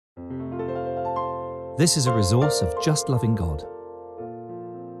This is a resource of Just Loving God.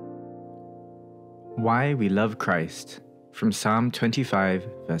 Why we love Christ, from Psalm 25,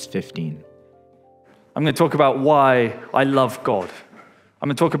 verse 15. I'm going to talk about why I love God. I'm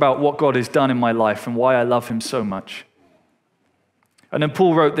going to talk about what God has done in my life and why I love him so much. And then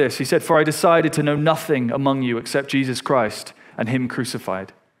Paul wrote this. He said, "For I decided to know nothing among you except Jesus Christ and him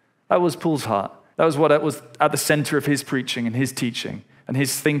crucified." That was Paul's heart. That was at the center of his preaching and his teaching and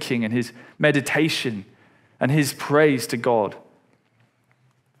his thinking and his meditation and his praise to God.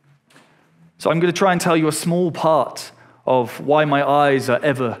 So I'm going to try and tell you a small part of why my eyes are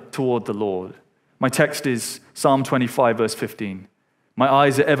ever toward the Lord. My text is Psalm 25, verse 15. "My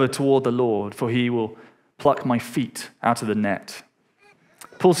eyes are ever toward the Lord, for he will pluck my feet out of the net."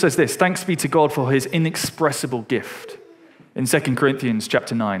 Paul says this, "Thanks be to God for his inexpressible gift." In 2 Corinthians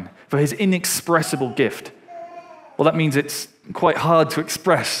chapter 9, for his inexpressible gift. Well, that means it's quite hard to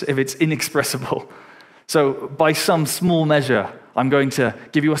express if it's inexpressible. So by some small measure, I'm going to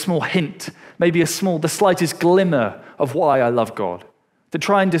give you a small hint, maybe the slightest glimmer of why I love God, to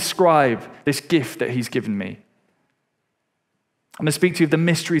try and describe this gift that he's given me. I'm going to speak to you of the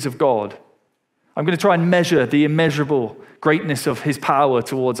mysteries of God. I'm going to try and measure the immeasurable greatness of his power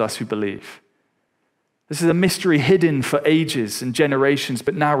towards us who believe. This is a mystery hidden for ages and generations,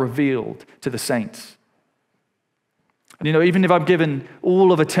 but now revealed to the saints. And even if I'm given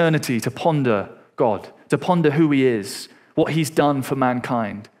all of eternity to ponder God, to ponder who he is, what he's done for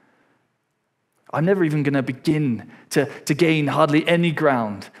mankind, I'm never even going to begin to gain hardly any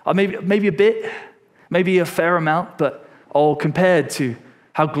ground. Maybe a bit, maybe a fair amount, but all compared to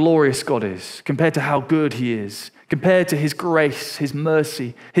how glorious God is, compared to how good he is, compared to his grace, his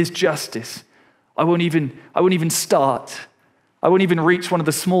mercy, his justice, I won't even start. I won't even reach one of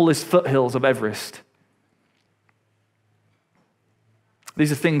the smallest foothills of Everest.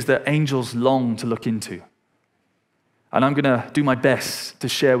 These are things that angels long to look into. And I'm going to do my best to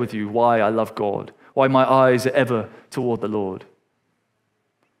share with you why I love God, why my eyes are ever toward the Lord.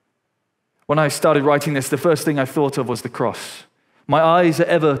 When I started writing this, the first thing I thought of was the cross. My eyes are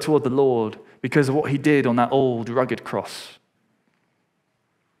ever toward the Lord because of what he did on that old, rugged cross.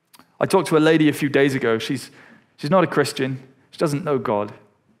 I talked to a lady a few days ago. She's not a Christian. She doesn't know God.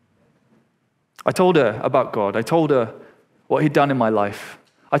 I told her about God. I told her what he'd done in my life.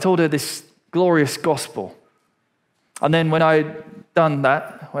 I told her this glorious gospel. And then when I'd done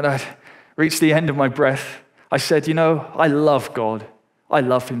that, when I'd reached the end of my breath, I said, I love God. I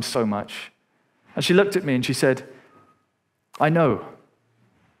love him so much. And she looked at me and she said, "I know."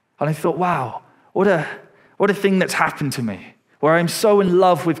 And I thought, wow, what a thing that's happened to me, where I'm so in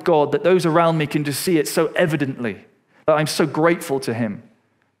love with God that those around me can just see it so evidently, that I'm so grateful to him.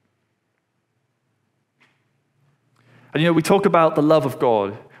 And we talk about the love of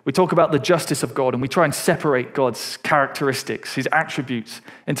God, we talk about the justice of God, and we try and separate God's characteristics, his attributes,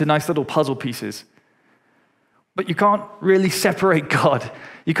 into nice little puzzle pieces. But you can't really separate God.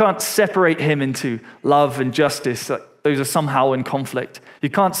 You can't separate him into love and justice. Those are somehow in conflict. You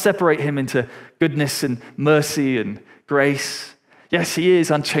can't separate him into goodness and mercy and grace. Yes, he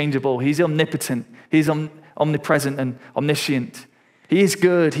is unchangeable. He's omnipotent. He's omnipresent and omniscient. He is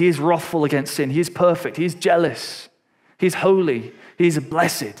good. He is wrathful against sin. He is perfect. He is jealous. He is holy. He is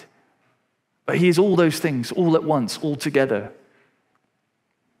blessed. But he is all those things all at once, all together.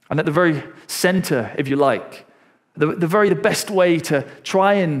 And at the very center, if you like, the best way to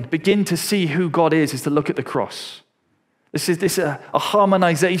try and begin to see who God is to look at the cross. This is a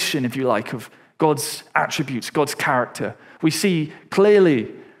harmonization, if you like, of God's attributes, God's character. We see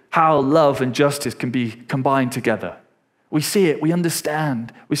clearly how love and justice can be combined together. We see it, we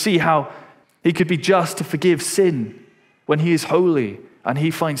understand. We see how he could be just to forgive sin when he is holy and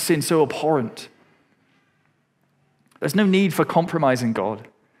he finds sin so abhorrent. There's no need for compromising God.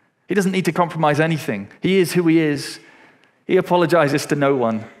 He doesn't need to compromise anything. He is who he is. He apologizes to no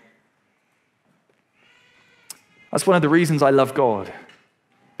one. That's one of the reasons I love God,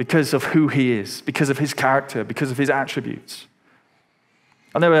 because of who he is, because of his character, because of his attributes.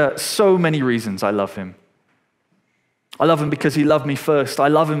 And there are so many reasons I love him. I love him because he loved me first. I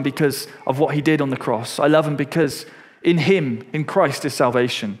love him because of what he did on the cross. I love him because in him, in Christ, is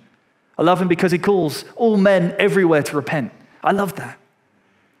salvation. I love him because he calls all men everywhere to repent. I love that.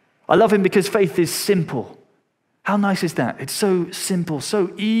 I love him because faith is simple. How nice is that? It's so simple,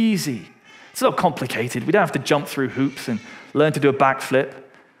 so easy. It's not complicated. We don't have to jump through hoops and learn to do a backflip.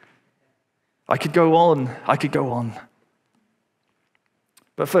 I could go on.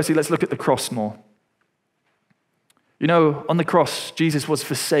 But firstly, let's look at the cross more. On the cross, Jesus was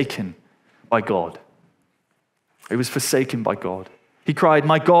forsaken by God. He was forsaken by God. He cried,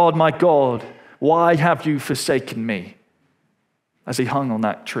 my God, Why have you forsaken me?" As he hung on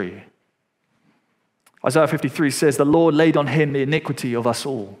that tree. Isaiah 53 says, "The Lord laid on him the iniquity of us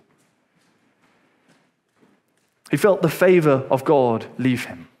all." He felt the favor of God leave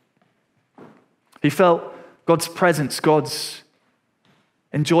him. He felt God's presence, God's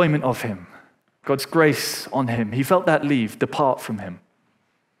enjoyment of him, God's grace on him. He felt that leave, depart from him.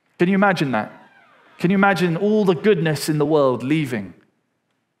 Can you imagine that? Can you imagine all the goodness in the world leaving?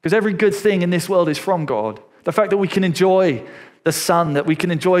 Because every good thing in this world is from God. The fact that we can enjoy the sun, that we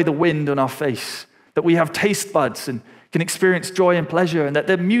can enjoy the wind on our face, that we have taste buds and can experience joy and pleasure, and that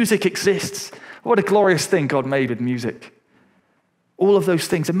the music exists. What a glorious thing God made with music. All of those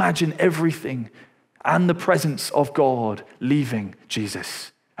things. Imagine everything and the presence of God leaving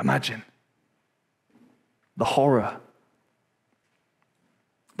Jesus. Imagine the horror.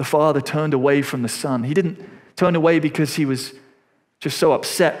 The Father turned away from the Son. He didn't turn away because he was just so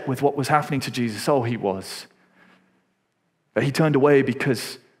upset with what was happening to Jesus. Oh, he was. But he turned away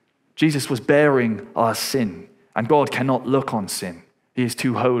because Jesus was bearing our sin, and God cannot look on sin. He is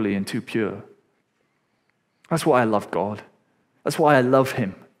too holy and too pure. That's why I love God. That's why I love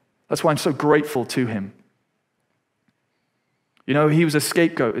him. That's why I'm so grateful to him. You know, he was a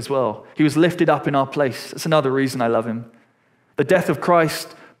scapegoat as well. He was lifted up in our place. That's another reason I love him. The death of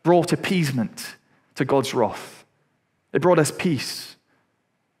Christ brought appeasement to God's wrath. It brought us peace.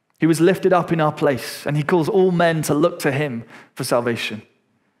 He was lifted up in our place, and he calls all men to look to him for salvation.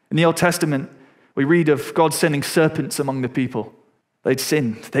 In the Old Testament, we read of God sending serpents among the people. They'd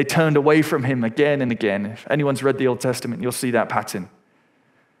sinned. They turned away from him again and again. If anyone's read the Old Testament, you'll see that pattern.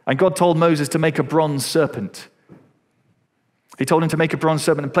 And God told Moses to make a bronze serpent. He told him to make a bronze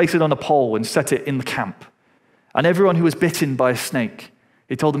serpent and place it on a pole and set it in the camp. And everyone who was bitten by a snake,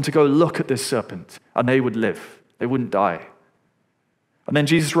 he told them to go look at this serpent, and they would live. They wouldn't die. And then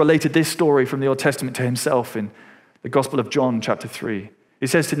Jesus related this story from the Old Testament to himself in the Gospel of John, chapter 3. He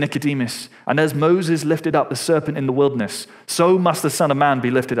says to Nicodemus, "And as Moses lifted up the serpent in the wilderness, so must the Son of Man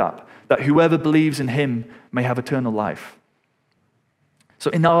be lifted up, that whoever believes in him may have eternal life." So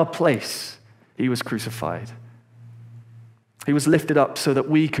in our place, he was crucified. He was lifted up so that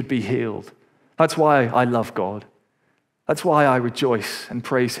we could be healed. That's why I love God. That's why I rejoice and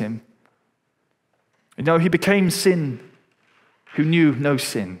praise him. You know, he became sin who knew no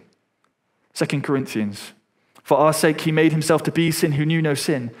sin. 2 Corinthians. "For our sake he made himself to be sin who knew no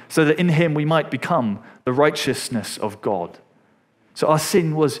sin, so that in him we might become the righteousness of God." So our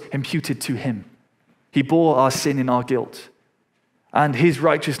sin was imputed to him. He bore our sin in our guilt, and his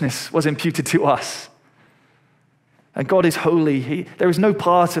righteousness was imputed to us. And God is holy. There is no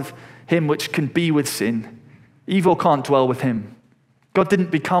part of him which can be with sin. Evil can't dwell with him. God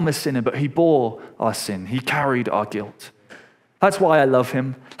didn't become a sinner, but he bore our sin. He carried our guilt. That's why I love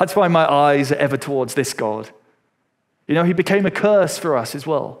him. That's why my eyes are ever towards this God. You know, he became a curse for us as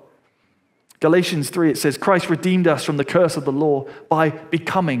well. Galatians 3, it says, "Christ redeemed us from the curse of the law by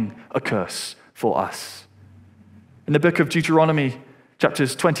becoming a curse for us." In the book of Deuteronomy,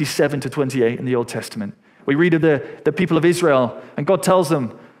 chapters 27 to 28 in the Old Testament, we read of the people of Israel, and God tells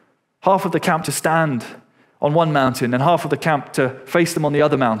them half of the camp to stand on one mountain and half of the camp to face them on the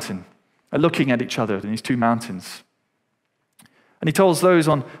other mountain, and looking at each other in these two mountains. And he tells those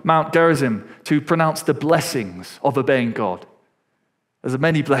on Mount Gerizim to pronounce the blessings of obeying God. There's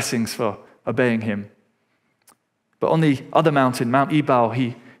many blessings for obeying him. But on the other mountain, Mount Ebal,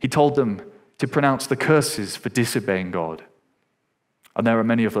 he told them to pronounce the curses for disobeying God. And there are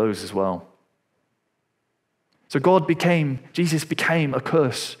many of those as well. So Jesus became a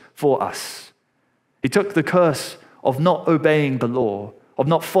curse for us. He took the curse of not obeying the law, of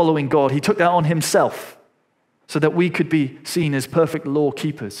not following God. He took that on himself so that we could be seen as perfect law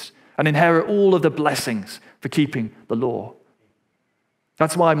keepers and inherit all of the blessings for keeping the law.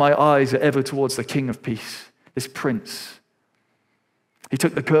 That's why my eyes are ever towards the King of Peace, this Prince. He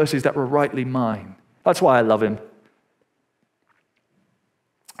took the curses that were rightly mine. That's why I love him.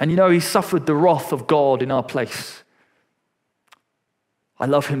 And you know, he suffered the wrath of God in our place. I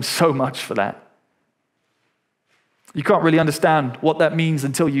love him so much for that. You can't really understand what that means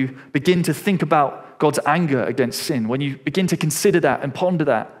until you begin to think about God's anger against sin, when you begin to consider that and ponder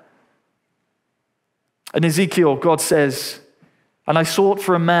that. In Ezekiel, God says, "And I sought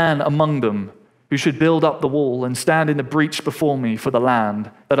for a man among them who should build up the wall and stand in the breach before me for the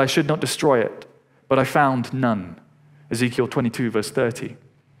land, that I should not destroy it. But I found none." Ezekiel 22, verse 30.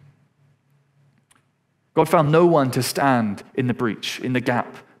 God found no one to stand in the breach, in the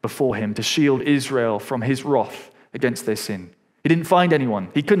gap before him, to shield Israel from his wrath against their sin. He didn't find anyone.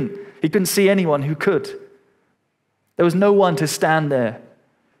 He couldn't see anyone who could. There was no one to stand there.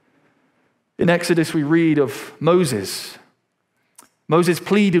 In Exodus, we read of Moses. Moses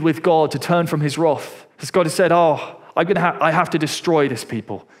pleaded with God to turn from his wrath, because God had said, I have to destroy this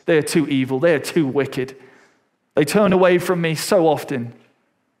people. They are too evil. They are too wicked. They turn away from me so often.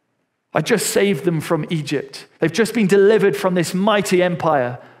 I just saved them from Egypt. They've just been delivered from this mighty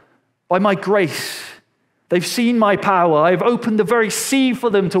empire by my grace. They've seen my power. I've opened the very sea for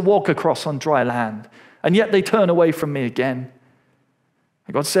them to walk across on dry land. And yet they turn away from me again.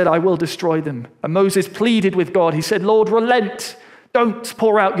 And God said, I will destroy them. And Moses pleaded with God. He said, Lord, relent. Don't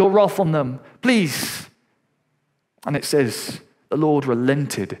pour out your wrath on them, please. And it says, the Lord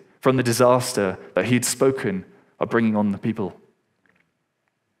relented from the disaster that he had spoken of bringing on the people.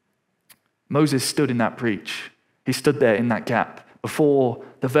 Moses stood in that breach. He stood there in that gap before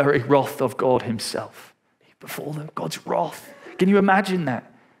the very wrath of God himself. Before God's wrath. Can you imagine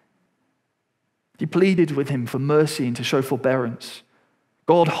that? He pleaded with him for mercy and to show forbearance.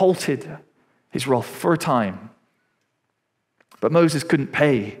 God halted his wrath for a time. But Moses couldn't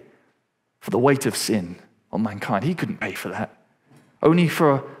pay for the weight of sin on mankind. He couldn't pay for that. Only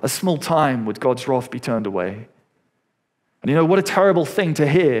for a small time would God's wrath be turned away. And you know, what a terrible thing to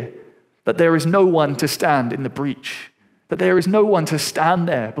hear, that there is no one to stand in the breach, that there is no one to stand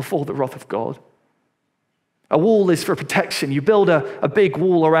there before the wrath of God. A wall is for protection. You build a big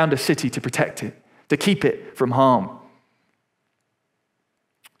wall around a city to protect it, to keep it from harm.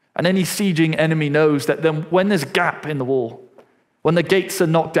 And any sieging enemy knows that then when there's a gap in the wall, when the gates are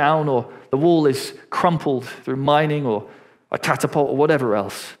knocked down or the wall is crumpled through mining or a catapult or whatever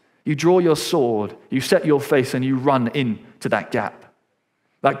else, you draw your sword, you set your face, and you run into that gap.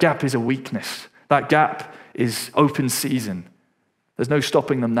 That gap is a weakness. That gap is open season. There's no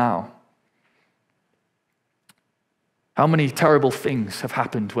stopping them now. How many terrible things have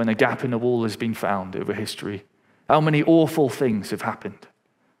happened when a gap in a wall has been found over history? How many awful things have happened?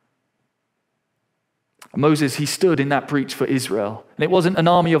 And Moses, he stood in that breach for Israel. And it wasn't an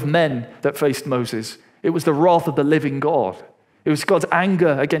army of men that faced Moses. It was the wrath of the living God. It was God's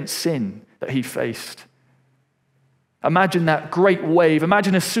anger against sin that he faced. Imagine that great wave.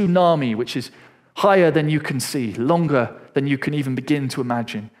 Imagine a tsunami which is higher than you can see, longer than you can even begin to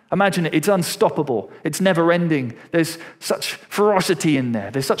imagine. Imagine it. It's unstoppable. It's never ending. There's such ferocity in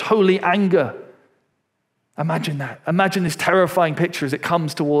there. There's such holy anger. Imagine that. Imagine this terrifying picture as it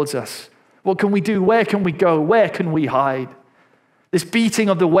comes towards us. What can we do? Where can we go? Where can we hide? This beating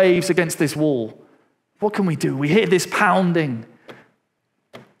of the waves against this wall. What can we do? We hear this pounding.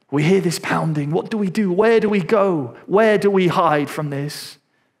 We hear this pounding. What do we do? Where do we go? Where do we hide from this?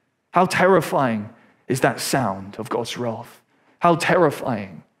 How terrifying is that sound of God's wrath? How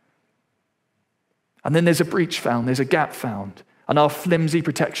terrifying. And then there's a breach found, there's a gap found, and our flimsy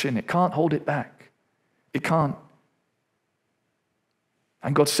protection, it can't hold it back. It can't.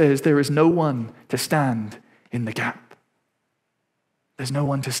 And God says there is no one to stand in the gap. There's no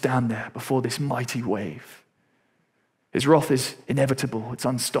one to stand there before this mighty wave. His wrath is inevitable, it's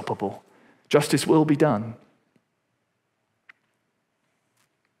unstoppable. Justice will be done.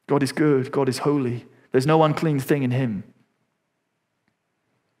 God is good, God is holy. There's no unclean thing in him.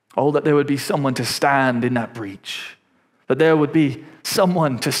 Oh, that there would be someone to stand in that breach. That there would be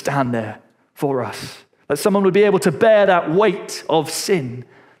someone to stand there for us. That someone would be able to bear that weight of sin,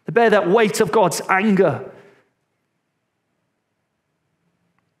 to bear that weight of God's anger.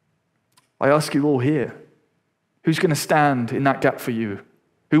 I ask you all here, who's going to stand in that gap for you?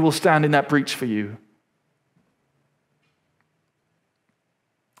 Who will stand in that breach for you?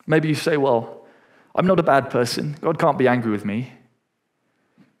 Maybe you say, well, I'm not a bad person. God can't be angry with me.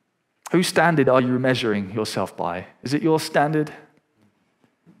 Whose standard are you measuring yourself by? Is it your standard?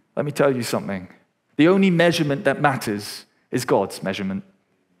 Let me tell you something. The only measurement that matters is God's measurement.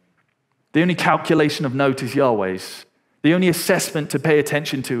 The only calculation of note is Yahweh's. The only assessment to pay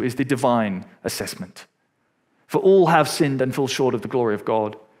attention to is the divine assessment. For all have sinned and fall short of the glory of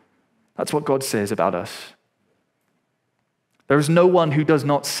God. That's what God says about us. There is no one who does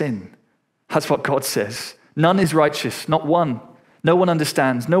not sin. That's what God says. None is righteous, not one. No one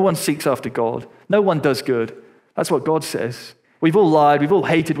understands. No one seeks after God. No one does good. That's what God says. We've all lied. We've all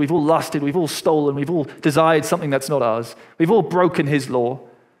hated. We've all lusted. We've all stolen. We've all desired something that's not ours. We've all broken his law.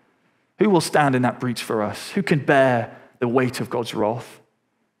 Who will stand in that breach for us? Who can bear the weight of God's wrath?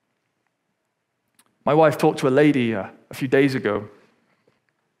 My wife talked to a lady a few days ago.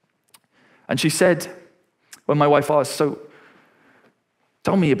 And she said, when my wife asked, so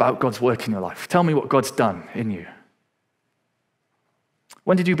tell me about God's work in your life. Tell me what God's done in you.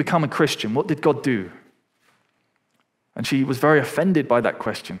 When did you become a Christian? What did God do? And she was very offended by that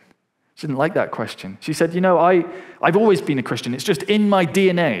question. She didn't like that question. She said, I've always been a Christian. It's just in my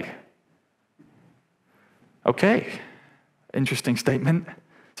DNA. Okay, interesting statement.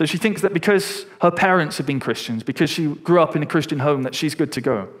 So she thinks that because her parents have been Christians, because she grew up in a Christian home, that she's good to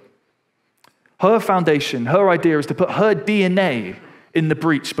go. Her foundation, her idea is to put her DNA in the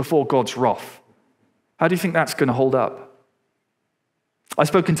breach before God's wrath. How do you think that's going to hold up? I've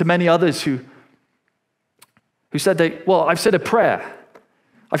spoken to many others who said I've said a prayer.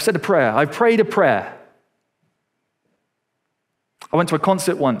 I've prayed a prayer. I went to a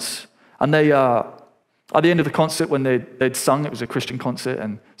concert once, and they, at the end of the concert, when they'd sung, it was a Christian concert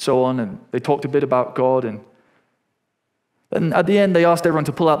and so on, and they talked a bit about God, and then at the end, they asked everyone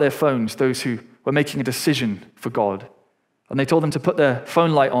to pull out their phones, those who were making a decision for God, and they told them to put their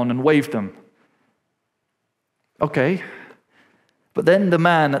phone light on and wave them. Okay. But then the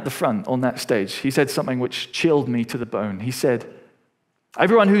man at the front on that stage, he said something which chilled me to the bone. He said,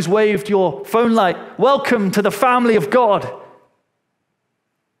 "Everyone who's waved your phone light, welcome to the family of God."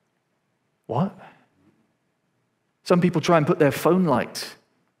 What? Some people try and put their phone light,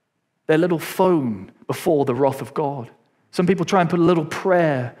 their little phone, before the wrath of God. Some people try and put a little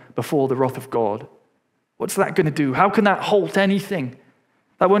prayer before the wrath of God. What's that going to do? How can that halt anything?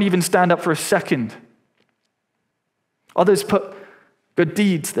 That won't even stand up for a second. Others put good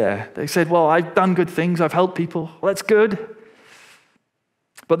deeds there. They said, well, I've done good things, I've helped people. Well, that's good.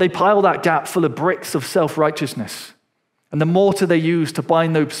 But they pile that gap full of bricks of self-righteousness. And the mortar they use to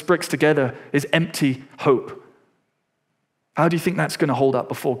bind those bricks together is empty hope. How do you think that's going to hold up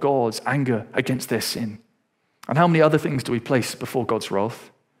before God's anger against their sin? And how many other things do we place before God's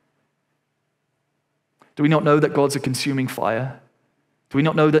wrath? Do we not know that God's a consuming fire? Do we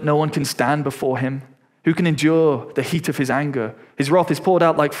not know that no one can stand before him? Who can endure the heat of his anger? His wrath is poured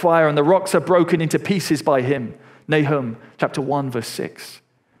out like fire, and the rocks are broken into pieces by him. Nahum chapter 1, verse 6.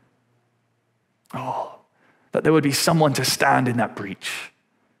 Oh, that there would be someone to stand in that breach.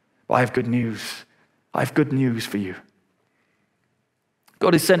 But I have good news. I have good news for you.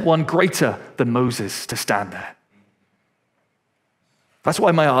 God has sent one greater than Moses to stand there. That's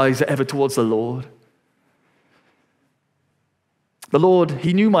why my eyes are ever towards the Lord. The Lord,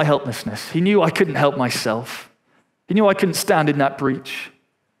 he knew my helplessness. He knew I couldn't help myself. He knew I couldn't stand in that breach.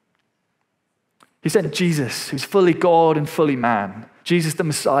 He sent Jesus, who's fully God and fully man. Jesus the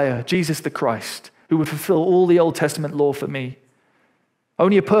Messiah, Jesus the Christ, who would fulfill all the Old Testament law for me.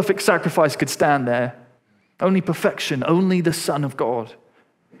 Only a perfect sacrifice could stand there. Only perfection, only the Son of God.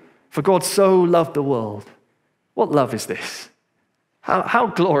 For God so loved the world. What love is this? How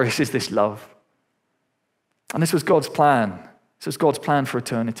glorious is this love? And this was God's plan. This was God's plan for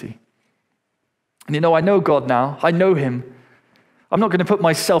eternity. And you know, I know God now. I know him. I'm not going to put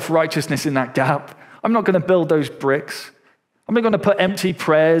my self-righteousness in that gap. I'm not going to build those bricks. I'm not going to put empty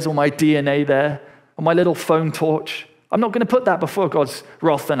prayers or my DNA there, or my little phone torch. I'm not going to put that before God's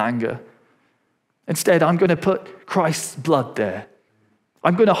wrath and anger. Instead, I'm going to put Christ's blood there.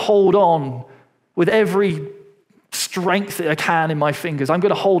 I'm going to hold on with every strength that I can in my fingers. I'm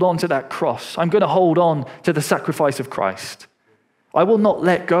going to hold on to that cross. I'm going to hold on to the sacrifice of Christ. I will not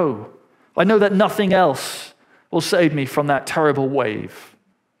let go. I know that nothing else will save me from that terrible wave.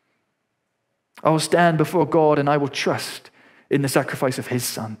 I will stand before God and I will trust in the sacrifice of his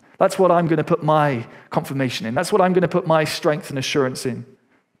Son. That's what I'm going to put my confirmation in. That's what I'm going to put my strength and assurance in.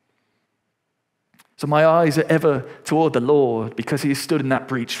 So my eyes are ever toward the Lord because he has stood in that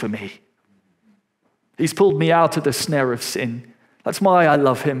breach for me. He's pulled me out of the snare of sin. That's why I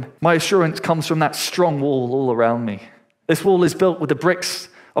love him. My assurance comes from that strong wall all around me. This wall is built with the bricks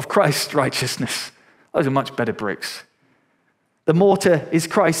of Christ's righteousness. Those are much better bricks. The mortar is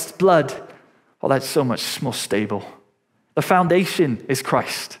Christ's blood. Oh, that's so much more stable. The foundation is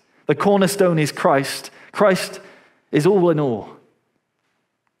Christ. The cornerstone is Christ. Christ is all in all.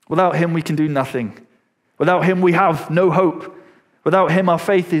 Without him, we can do nothing. Without him, we have no hope. Without him, our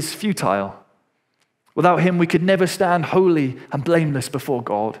faith is futile. Without him, we could never stand holy and blameless before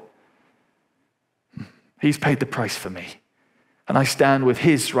God. He's paid the price for me. And I stand with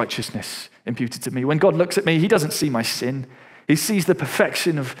his righteousness imputed to me. When God looks at me, he doesn't see my sin. He sees the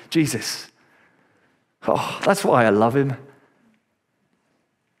perfection of Jesus. Oh, that's why I love him.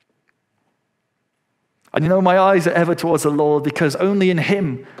 And you know, my eyes are ever towards the Lord because only in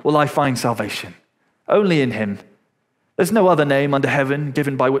him will I find salvation. Only in him. There's no other name under heaven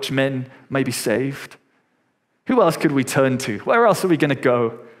given by which men may be saved. Who else could we turn to? Where else are we going to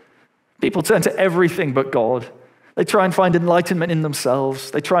go? People turn to everything but God. They try and find enlightenment in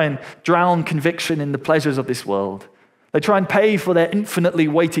themselves. They try and drown conviction in the pleasures of this world. They try and pay for their infinitely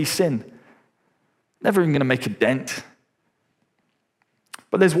weighty sin. Never even going to make a dent.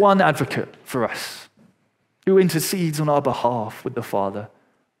 But there's one advocate for us who intercedes on our behalf with the Father.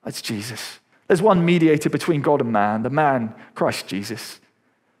 That's Jesus. There's one mediator between God and man, the man, Christ Jesus.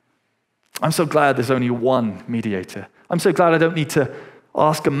 I'm so glad there's only one mediator. I'm so glad I don't need to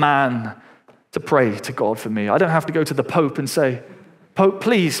ask a man to pray to God for me. I don't have to go to the Pope and say, Pope,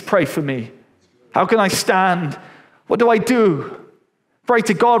 please pray for me. How can I stand? What do I do? Pray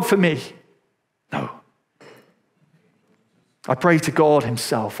to God for me. No. I pray to God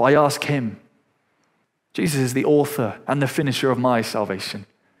himself. I ask him. Jesus is the author and the finisher of my salvation.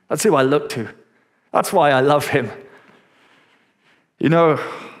 That's who I look to. That's why I love him. You know,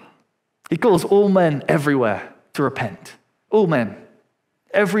 he calls all men everywhere to repent. All men.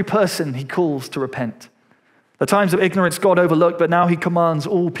 Every person he calls to repent. The times of ignorance God overlooked, but now he commands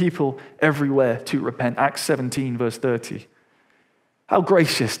all people everywhere to repent. Acts 17, verse 30. How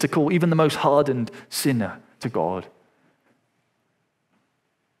gracious to call even the most hardened sinner to God.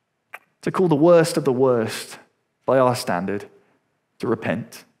 To call the worst of the worst, by our standard, to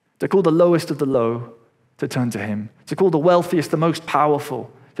repent. To call the lowest of the low to turn to him. To call the wealthiest, the most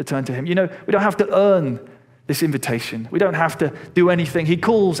powerful to turn to him. You know, we don't have to earn this invitation. We don't have to do anything. He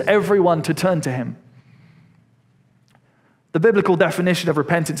calls everyone to turn to him. The biblical definition of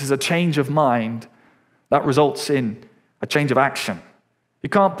repentance is a change of mind that results in a change of action. You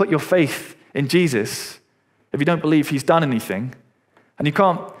can't put your faith in Jesus if you don't believe he's done anything, and you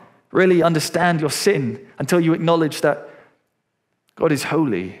can't really understand your sin until you acknowledge that God is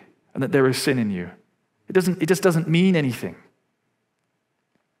holy and that there is sin in you. It just doesn't mean anything.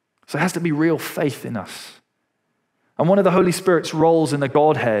 So it has to be real faith in us. And one of the Holy Spirit's roles in the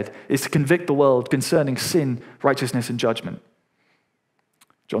Godhead is to convict the world concerning sin, righteousness, and judgment.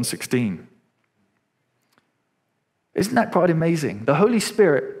 John 16. Isn't that quite amazing? The Holy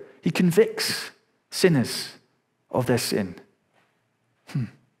Spirit, he convicts sinners of their sin.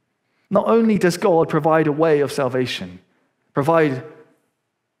 Not only does God provide a way of salvation, provide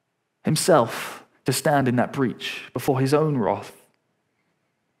himself to stand in that breach before his own wrath.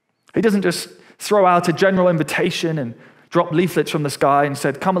 He doesn't just throw out a general invitation and drop leaflets from the sky and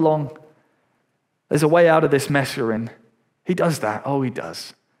said, come along, there's a way out of this mess you're in. He does that. Oh, he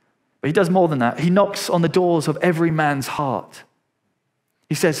does. But he does more than that. He knocks on the doors of every man's heart.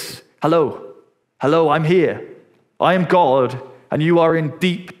 He says, hello, I'm here. I am God, and you are in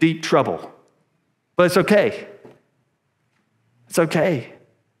deep, deep trouble. But it's okay. It's okay.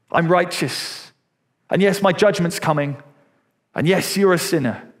 I'm righteous. And yes, my judgment's coming. And yes, you're a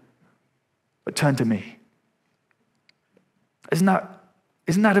sinner. But turn to me. Isn't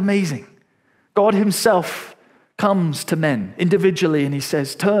that amazing? God himself comes to men individually and he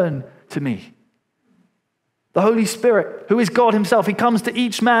says, turn to me. The Holy Spirit, who is God himself, he comes to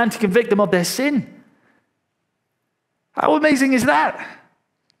each man to convict them of their sin. How amazing is that?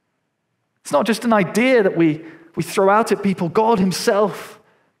 It's not just an idea that we throw out at people. God himself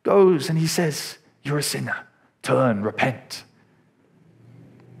goes and he says, you're a sinner. Turn, repent.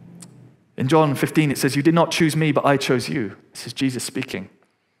 In John 15, it says, you did not choose me, but I chose you. This is Jesus speaking.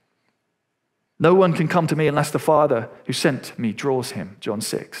 No one can come to me unless the Father who sent me draws him. John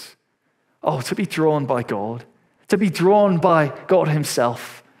 6. Oh, to be drawn by God, to be drawn by God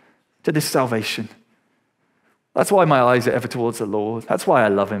himself to this salvation. That's why my eyes are ever towards the Lord. That's why I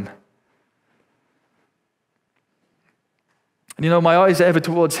love him. And you know, my eyes are ever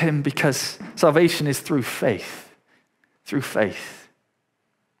towards him because salvation is through faith. Through faith.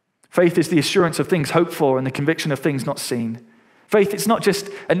 Faith is the assurance of things hoped for and the conviction of things not seen. Faith, it's not just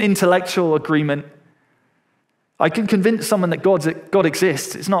an intellectual agreement. I can convince someone that God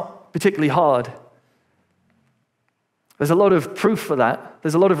exists. It's not particularly hard. There's a lot of proof for that.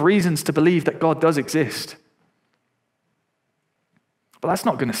 There's a lot of reasons to believe that God does exist. But that's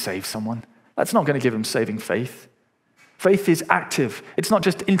not going to save someone. That's not going to give them saving faith. Faith is active. It's not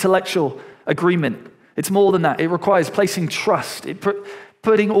just intellectual agreement. It's more than that. It requires placing trust.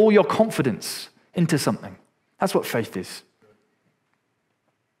 Putting all your confidence into something. That's what faith is.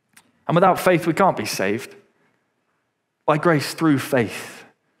 And without faith, we can't be saved. By grace, through faith,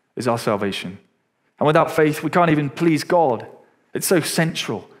 is our salvation. And without faith, we can't even please God. It's so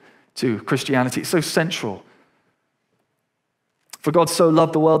central to Christianity. It's so central. For God so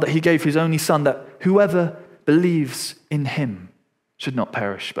loved the world that he gave his only Son, that whoever believes in him should not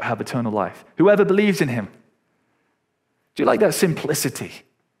perish, but have eternal life. Whoever believes in him. Do you like that simplicity?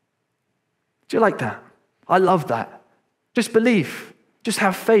 Do you like that? I love that. Just believe. Just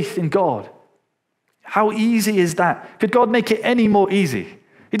have faith in God. How easy is that? Could God make it any more easy?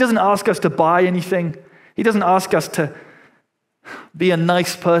 He doesn't ask us to buy anything. He doesn't ask us to be a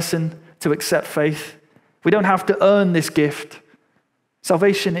nice person to accept faith. We don't have to earn this gift.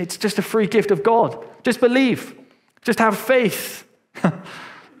 Salvation, it's just a free gift of God. Just believe. Just have faith.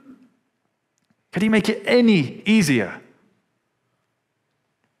 Could he make it any easier?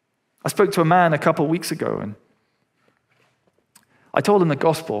 I spoke to a man a couple of weeks ago, and I told him the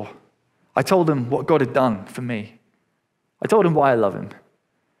gospel. I told him what God had done for me. I told him why I love him.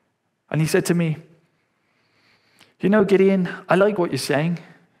 And he said to me, you know, Gideon, I like what you're saying,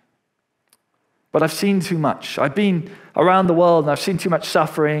 but I've seen too much. I've been around the world and I've seen too much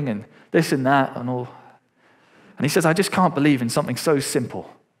suffering and this and that and all. And he says, I just can't believe in something so simple.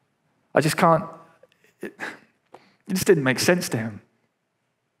 I just can't. It just didn't make sense to him.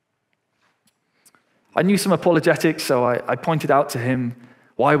 I knew some apologetics, so I pointed out to him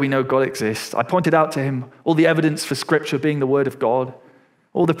why we know God exists. I pointed out to him all the evidence for Scripture being the Word of God,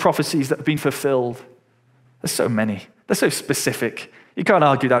 all the prophecies that have been fulfilled. There's so many. They're so specific. You can't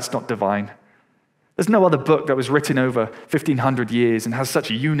argue that's not divine. There's no other book that was written over 1,500 years and has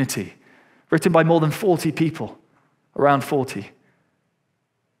such a unity, written by more than 40 people, around 40.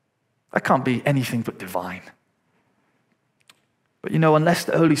 That can't be anything but divine. But you know, unless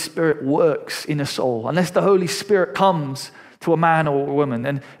the Holy Spirit works in a soul, unless the Holy Spirit comes to a man or a woman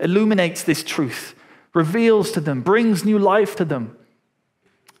and illuminates this truth, reveals to them, brings new life to them,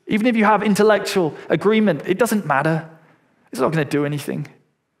 even if you have intellectual agreement, it doesn't matter. It's not going to do anything.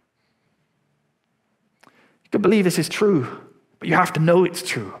 You can believe this is true, but you have to know it's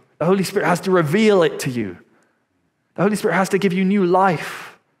true. The Holy Spirit has to reveal it to you. The Holy Spirit has to give you new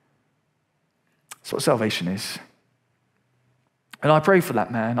life. That's what salvation is. And I pray for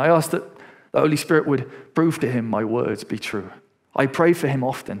that man. I ask that the Holy Spirit would prove to him my words be true. I pray for him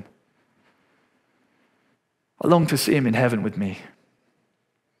often. I long to see him in heaven with me.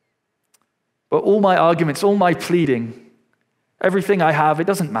 But all my arguments, all my pleading, everything I have, it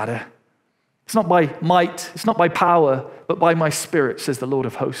doesn't matter. It's not by might, it's not by power, but by my Spirit, says the Lord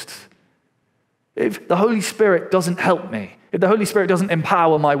of hosts. If the Holy Spirit doesn't help me, if the Holy Spirit doesn't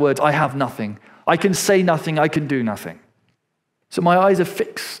empower my words, I have nothing. I can say nothing, I can do nothing. So my eyes are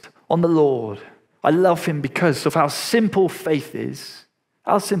fixed on the Lord. I love him because of how simple faith is,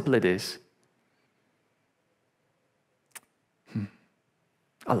 how simple it is.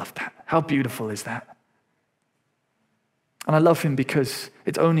 I love that. How beautiful is that? And I love him because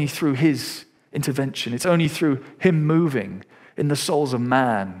it's only through his intervention, it's only through him moving in the souls of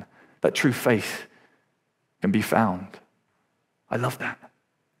man that true faith can be found. I love that.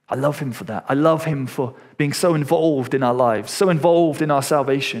 I love him for that. I love him for being so involved in our lives, so involved in our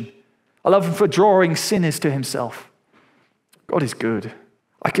salvation. I love him for drawing sinners to himself. God is good.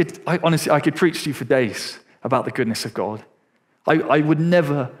 Honestly, I could preach to you for days about the goodness of God. I would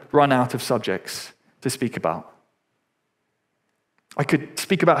never run out of subjects to speak about. I could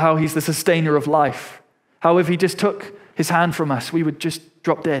speak about how he's the sustainer of life, how if he just took his hand from us, we would just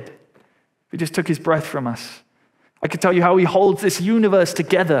drop dead. If he just took his breath from us. I could tell you how he holds this universe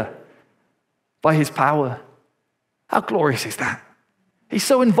together by his power. How glorious is that? He's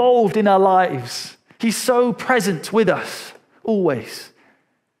so involved in our lives. He's so present with us, always.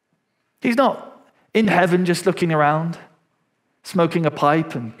 He's not in heaven just looking around, smoking a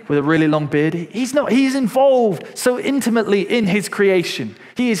pipe and with a really long beard. He's not. He's involved so intimately in his creation.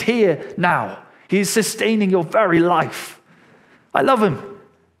 He is here now. He is sustaining your very life. I love him.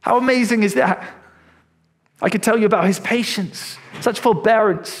 How amazing is that? I could tell you about his patience, such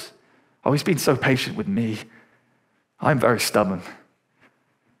forbearance. Oh, he's been so patient with me. I'm very stubborn.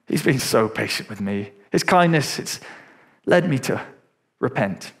 He's been so patient with me. His kindness, it's led me to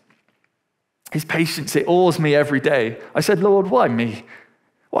repent. His patience, it awes me every day. I said, Lord, why me?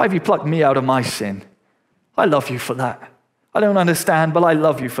 Why have you plucked me out of my sin? I love you for that. I don't understand, but I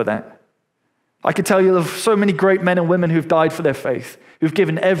love you for that. I could tell you of so many great men and women who've died for their faith, who've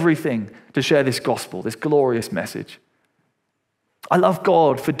given everything to share this gospel, this glorious message. I love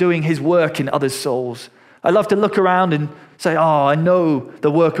God for doing his work in others' souls. I love to look around and say, oh, I know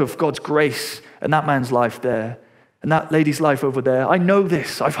the work of God's grace and that man's life there and that lady's life over there. I know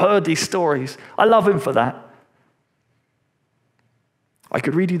this. I've heard these stories. I love him for that. I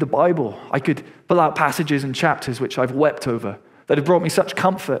could read you the Bible. I could pull out passages and chapters which I've wept over that have brought me such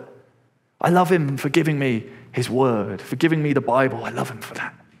comfort. I love him for giving me his word, for giving me the Bible. I love him for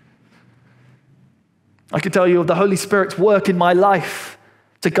that. I could tell you of the Holy Spirit's work in my life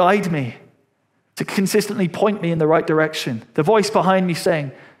to guide me, to consistently point me in the right direction. The voice behind me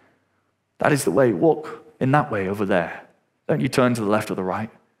saying, that is the way, walk in that way over there. Don't you turn to the left or the right.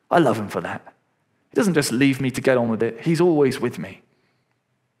 I love him for that. He doesn't just leave me to get on with it. He's always with me.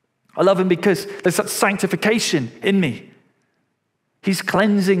 I love him because there's such sanctification in me. He's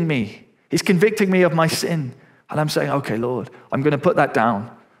cleansing me. He's convicting me of my sin. And I'm saying, okay, Lord, I'm going to put that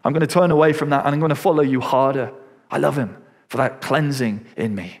down. I'm going to turn away from that and I'm going to follow you harder. I love him for that cleansing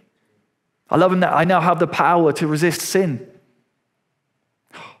in me. I love him that I now have the power to resist sin.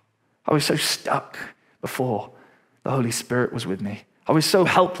 I was so stuck before the Holy Spirit was with me. I was so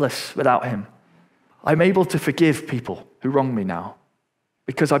helpless without him. I'm able to forgive people who wrong me now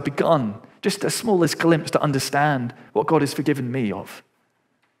because I've begun just the smallest glimpse to understand what God has forgiven me of.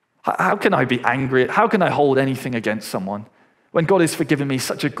 How can I be angry? How can I hold anything against someone when God has forgiven me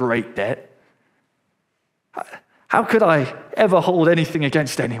such a great debt? How could I ever hold anything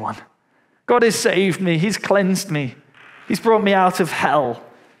against anyone? God has saved me. He's cleansed me. He's brought me out of hell.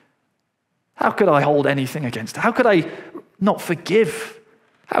 How could I hold anything against him? How could I not forgive?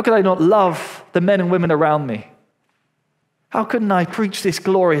 How could I not love the men and women around me? How couldn't I preach this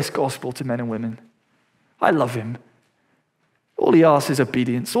glorious gospel to men and women? I love him. All he asks is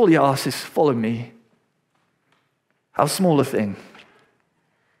obedience. All he asks is follow me. How small a thing.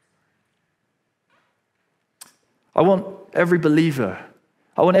 I want every believer,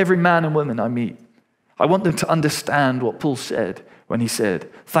 I want every man and woman I meet, I want them to understand what Paul said when he said,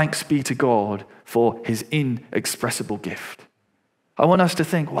 thanks be to God for his inexpressible gift. I want us to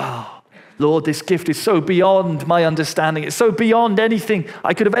think, wow, Lord, this gift is so beyond my understanding. It's so beyond anything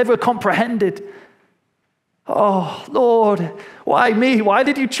I could have ever comprehended. Oh, Lord, why me? Why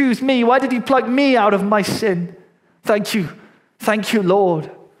did you choose me? Why did you pluck me out of my sin? Thank you. Thank you, Lord.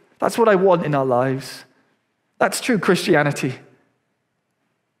 That's what I want in our lives. That's true Christianity.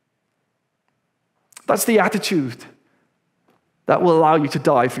 That's the attitude that will allow you to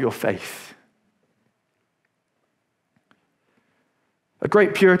die for your faith. A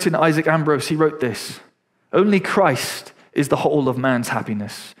great Puritan, Isaac Ambrose, he wrote this: only Christ is the whole of man's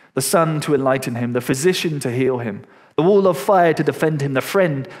happiness, the sun to enlighten him, the physician to heal him, the wall of fire to defend him, the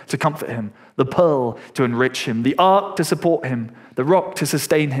friend to comfort him, the pearl to enrich him, the ark to support him, the rock to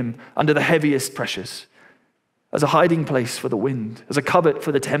sustain him under the heaviest pressures, as a hiding place for the wind, as a covert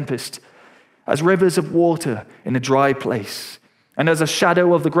for the tempest, as rivers of water in a dry place, and as a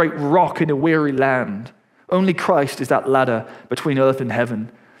shadow of the great rock in a weary land. Only Christ is that ladder between earth and heaven,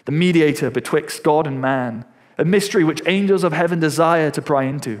 the mediator betwixt God and man, a mystery which angels of heaven desire to pry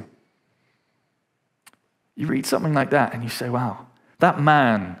into. You read something like that and you say, wow, that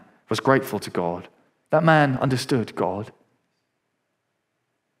man was grateful to God. That man understood God.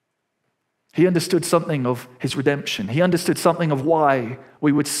 He understood something of his redemption. He understood something of why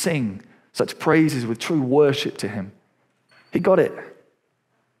we would sing such praises with true worship to him. He got it.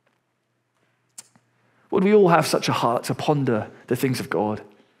 Would we all have such a heart to ponder the things of God?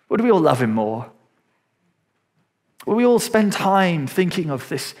 Would we all love him more? Would we all spend time thinking of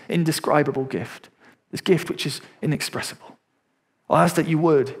this indescribable gift, this gift which is inexpressible? I ask that you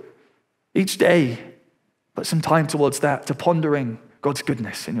would, each day, put some time towards that, to pondering God's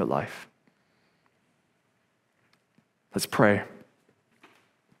goodness in your life. Let's pray.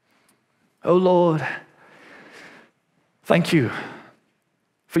 Oh Lord, thank you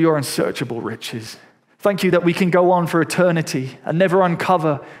for your unsearchable riches. Thank you that we can go on for eternity and never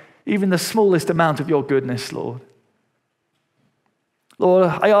uncover even the smallest amount of your goodness, Lord. Lord,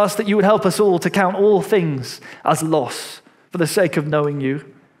 I ask that you would help us all to count all things as loss for the sake of knowing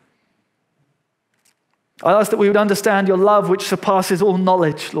you. I ask that we would understand your love which surpasses all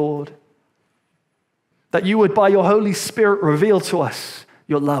knowledge, Lord. That you would, by your Holy Spirit, reveal to us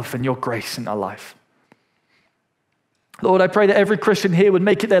your love and your grace in our life. Lord, I pray that every Christian here would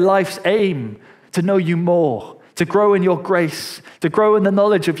make it their life's aim to know you more, to grow in your grace, to grow in the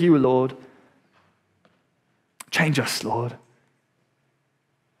knowledge of you, Lord. Change us, Lord.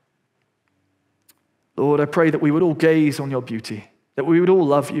 Lord, I pray that we would all gaze on your beauty, that we would all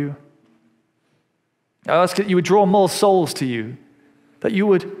love you. I ask that you would draw more souls to you, that you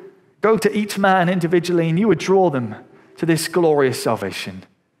would go to each man individually and you would draw them to this glorious salvation.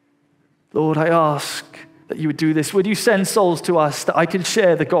 Lord, I ask that you would do this. Would you send souls to us that I can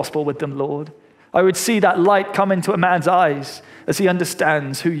share the gospel with them, Lord? I would see that light come into a man's eyes as he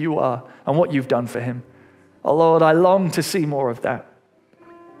understands who you are and what you've done for him. Oh Lord, I long to see more of that.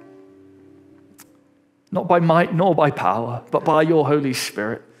 Not by might nor by power, but by your Holy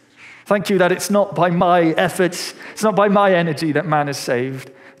Spirit. Thank you that it's not by my efforts, it's not by my energy that man is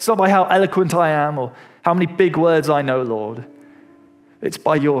saved. It's not by how eloquent I am or how many big words I know, Lord. It's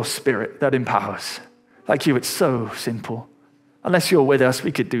by your Spirit that empowers. Thank you, it's so simple. Unless you're with us,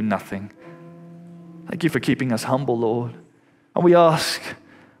 we could do nothing. Thank you for keeping us humble, Lord. And we ask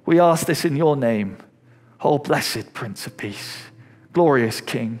this in your name. Oh, blessed Prince of Peace, glorious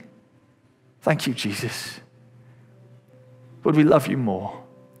King. Thank you, Jesus. Would we love you more?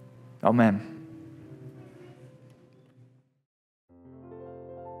 Amen.